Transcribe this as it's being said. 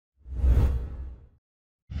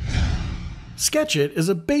Sketch-It is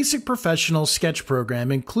a basic professional sketch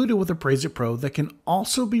program included with Appraise-It Pro that can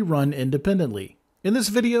also be run independently. In this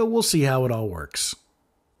video, we'll see how it all works.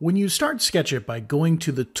 When you start Sketch-It by going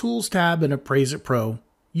to the Tools tab in Appraise-It Pro,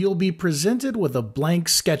 you'll be presented with a blank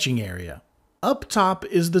sketching area. Up top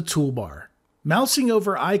is the toolbar. Mousing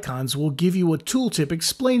over icons will give you a tooltip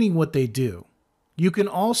explaining what they do. You can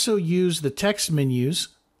also use the text menus,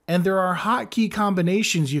 and there are hotkey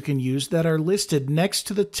combinations you can use that are listed next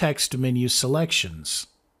to the text menu selections.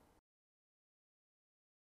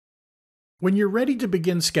 When you're ready to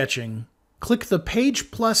begin sketching, click the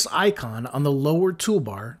Page Plus icon on the lower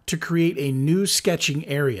toolbar to create a new sketching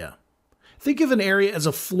area. Think of an area as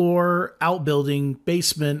a floor, outbuilding,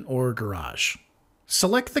 basement, or garage.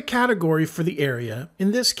 Select the category for the area,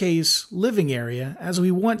 in this case, living area, as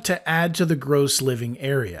we want to add to the gross living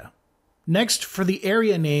area. Next, for the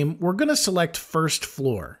area name, we're going to select first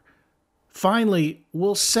floor. Finally,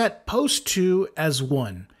 we'll set post 2 as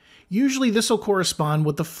 1. Usually this will correspond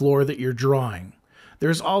with the floor that you're drawing.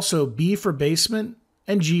 There's also B for basement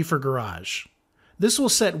and G for garage. This will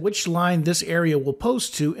set which line this area will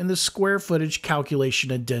post to in the square footage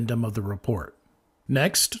calculation addendum of the report.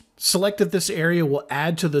 Next, select if this area will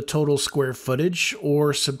add to the total square footage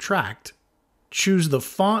or subtract. Choose the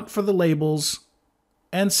font for the labels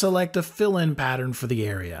and select a fill-in pattern for the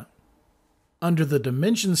area. Under the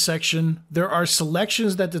Dimensions section, there are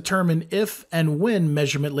selections that determine if and when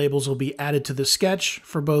measurement labels will be added to the sketch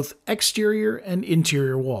for both exterior and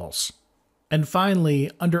interior walls. And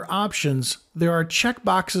finally, under Options, there are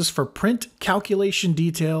checkboxes for Print Calculation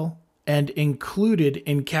Detail and Included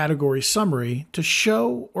in Category Summary to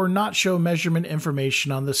show or not show measurement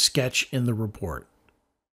information on the sketch in the report.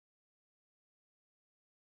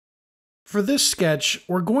 For this sketch,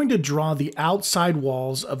 we're going to draw the outside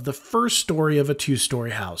walls of the first story of a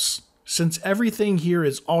two-story house. Since everything here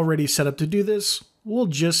is already set up to do this, we'll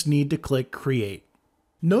just need to click Create.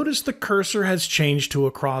 Notice the cursor has changed to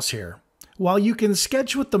a crosshair. While you can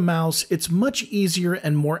sketch with the mouse, it's much easier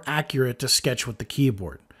and more accurate to sketch with the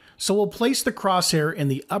keyboard. So we'll place the crosshair in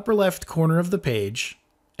the upper left corner of the page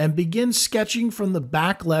and begin sketching from the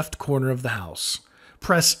back left corner of the house.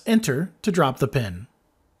 Press Enter to drop the pen.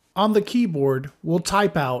 On the keyboard, we'll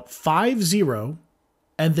type out 50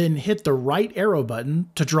 and then hit the right arrow button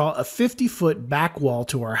to draw a 50-foot back wall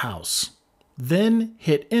to our house. Then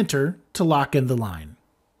hit Enter to lock in the line.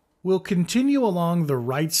 We'll continue along the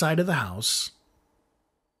right side of the house.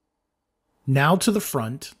 Now to the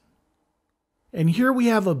front. And here we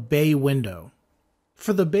have a bay window.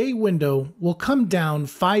 For the bay window, we'll come down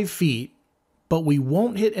 5 feet, but we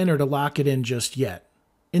won't hit Enter to lock it in just yet.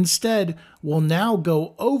 Instead, we'll now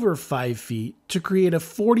go over 5 feet to create a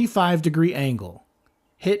 45-degree angle.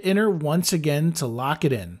 Hit Enter once again to lock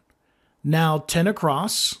it in. Now 10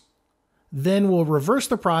 across. Then we'll reverse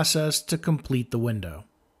the process to complete the window.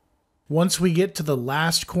 Once we get to the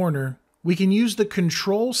last corner, we can use the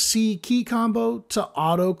Control-C key combo to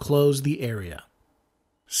auto-close the area.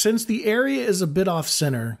 Since the area is a bit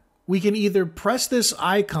off-center, we can either press this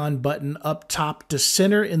icon button up top to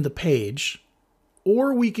center in the page,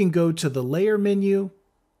 or we can go to the Layer menu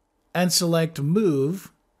and select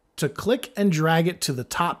Move to click and drag it to the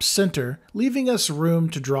top center, leaving us room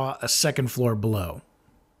to draw a second floor below.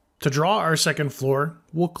 To draw our second floor,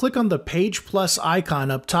 we'll click on the Page Plus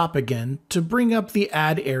icon up top again to bring up the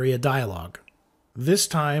Add Area dialog. This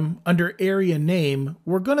time, under Area Name,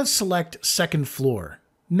 we're going to select Second Floor.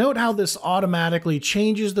 Note how this automatically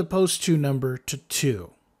changes the Post 2 number to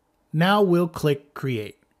 2. Now we'll click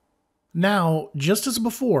Create. Now, just as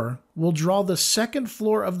before, we'll draw the second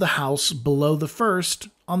floor of the house below the first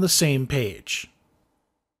on the same page.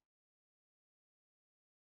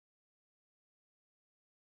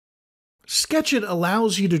 Sketch-It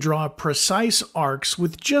allows you to draw precise arcs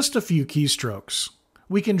with just a few keystrokes.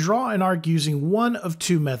 We can draw an arc using one of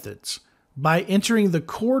two methods: by entering the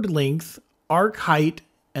chord length, arc height,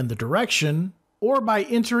 and the direction, or by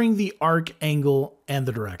entering the arc angle and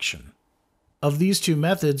the direction. Of these two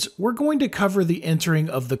methods, we're going to cover the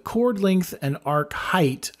entering of the chord length and arc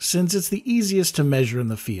height since it's the easiest to measure in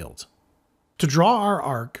the field. To draw our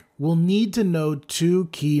arc, we'll need to know two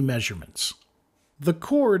key measurements. The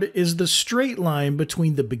chord is the straight line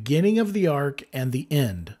between the beginning of the arc and the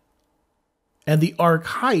end. And the arc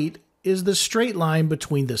height is the straight line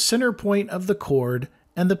between the center point of the chord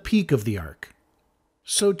and the peak of the arc.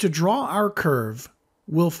 So to draw our curve,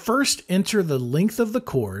 we'll first enter the length of the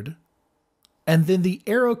chord, and then the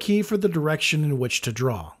arrow key for the direction in which to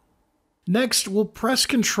draw. Next, we'll press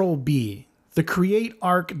Ctrl B. The Create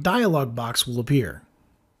Arc dialog box will appear.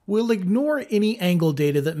 We'll ignore any angle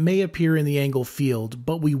data that may appear in the angle field,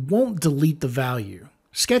 but we won't delete the value.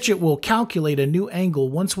 Sketch-It will calculate a new angle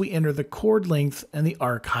once we enter the chord length and the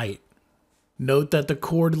arc height. Note that the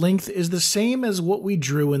chord length is the same as what we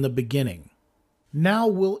drew in the beginning. Now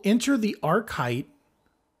we'll enter the arc height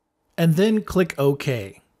and then click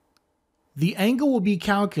OK. The angle will be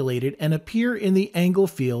calculated and appear in the angle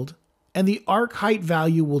field, and the arc height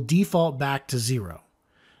value will default back to 0.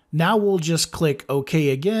 Now we'll just click OK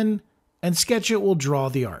again, and Sketch-It will draw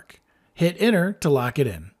the arc. Hit Enter to lock it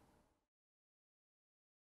in.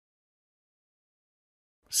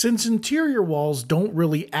 Since interior walls don't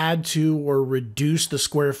really add to or reduce the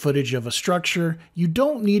square footage of a structure, you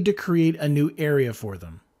don't need to create a new area for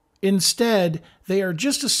them. Instead, they are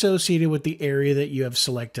just associated with the area that you have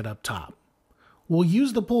selected up top. We'll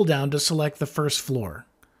use the pull down to select the first floor.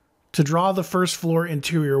 To draw the first floor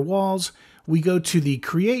interior walls, we go to the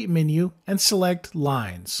Create menu and select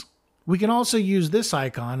Lines. We can also use this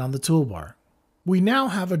icon on the toolbar. We now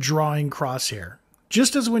have a drawing crosshair.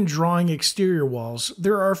 Just as when drawing exterior walls,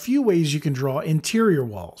 there are a few ways you can draw interior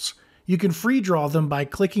walls. You can free draw them by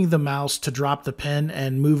clicking the mouse to drop the pen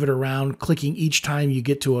and move it around, clicking each time you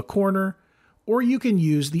get to a corner, or you can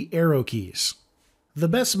use the arrow keys. The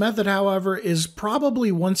best method, however, is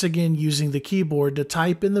probably once again using the keyboard to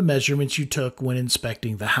type in the measurements you took when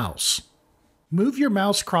inspecting the house. Move your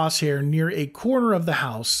mouse crosshair near a corner of the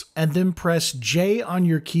house and then press J on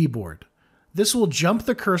your keyboard. This will jump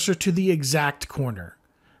the cursor to the exact corner.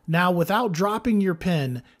 Now, without dropping your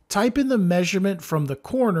pen, type in the measurement from the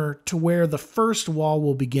corner to where the first wall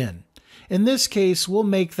will begin. In this case, we'll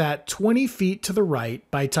make that 20 feet to the right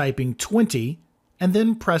by typing 20 and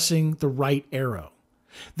then pressing the right arrow.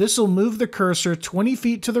 This will move the cursor 20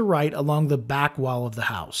 feet to the right along the back wall of the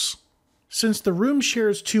house. Since the room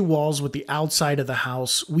shares 2 walls with the outside of the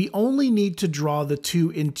house, we only need to draw the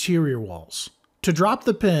 2 interior walls. To drop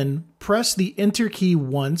the pen, press the Enter key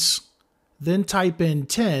once, then type in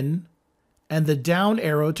 10, and the down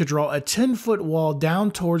arrow to draw a 10-foot wall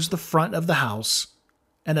down towards the front of the house,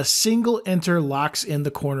 and a single enter locks in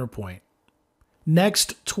the corner point.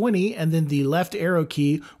 Next, 20 and then the left arrow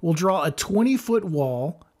key will draw a 20-foot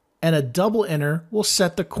wall, and a double enter will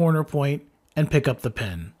set the corner point and pick up the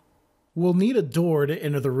pen. We'll need a door to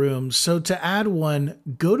enter the room, so to add one,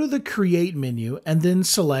 go to the Create menu and then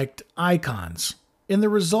select Icons. In the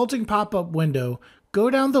resulting pop-up window, go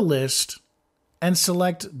down the list and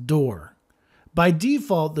select Door. By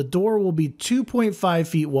default, the door will be 2.5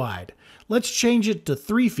 feet wide. Let's change it to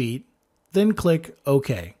 3 feet, then click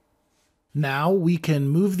OK. Now we can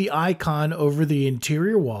move the icon over the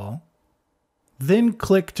interior wall, then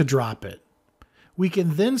click to drop it. We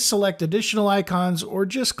can then select additional icons or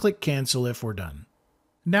just click cancel if we're done.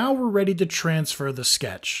 Now we're ready to transfer the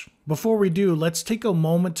sketch. Before we do, let's take a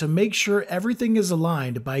moment to make sure everything is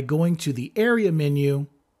aligned by going to the area menu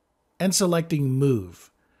and selecting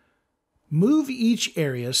Move. Move each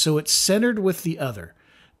area so it's centered with the other.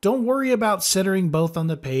 Don't worry about centering both on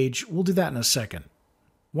the page, we'll do that in a second.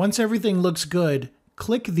 Once everything looks good,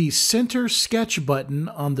 click the Center Sketch button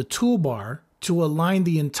on the toolbar to align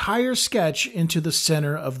the entire sketch into the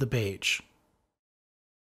center of the page.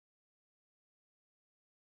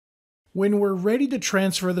 When we're ready to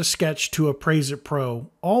transfer the sketch to Appraise-It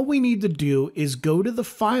Pro, all we need to do is go to the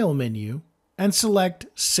File menu and select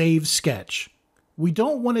Save Sketch. We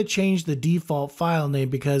don't want to change the default file name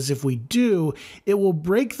because if we do, it will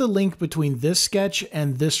break the link between this sketch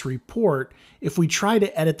and this report if we try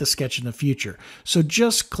to edit the sketch in the future. So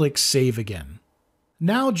just click Save again.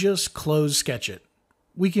 Now just close Sketch-It.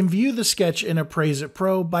 We can view the sketch in Appraise-It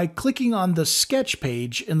Pro by clicking on the Sketch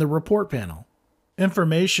page in the report panel.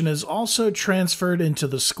 Information is also transferred into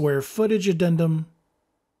the square footage addendum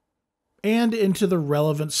and into the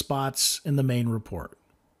relevant spots in the main report.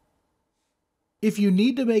 If you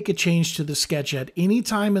need to make a change to the sketch at any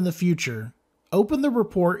time in the future, open the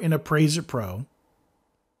report in Appraise-It Pro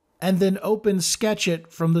and then open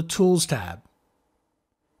Sketch-It from the Tools tab.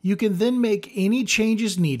 You can then make any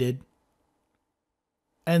changes needed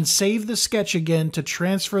and save the sketch again to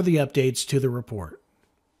transfer the updates to the report.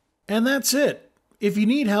 And that's it. If you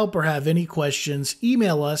need help or have any questions,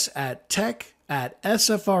 email us at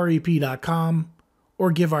tech@sfrep.com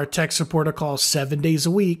or give our tech support a call 7 days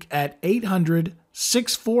a week at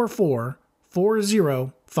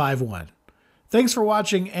 800-644-4051. Thanks for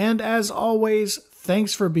watching, and as always,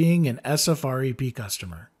 thanks for being an SFREP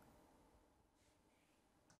customer.